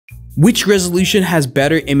Which resolution has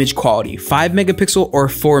better image quality, 5 megapixel or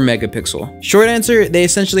 4 megapixel? Short answer, they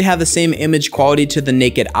essentially have the same image quality to the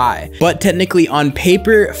naked eye, but technically on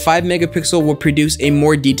paper, 5 megapixel will produce a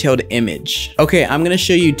more detailed image. Okay, I'm gonna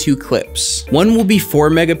show you two clips. One will be 4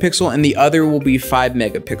 megapixel and the other will be 5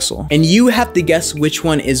 megapixel. And you have to guess which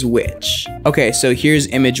one is which. Okay, so here's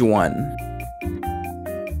image 1.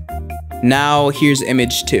 Now here's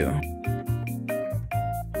image 2.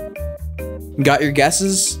 Got your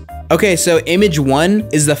guesses? Okay, so image 1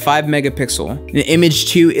 is the 5 megapixel, and image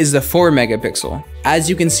 2 is the 4 megapixel. As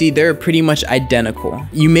you can see, they're pretty much identical.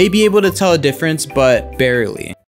 You may be able to tell a difference, but barely.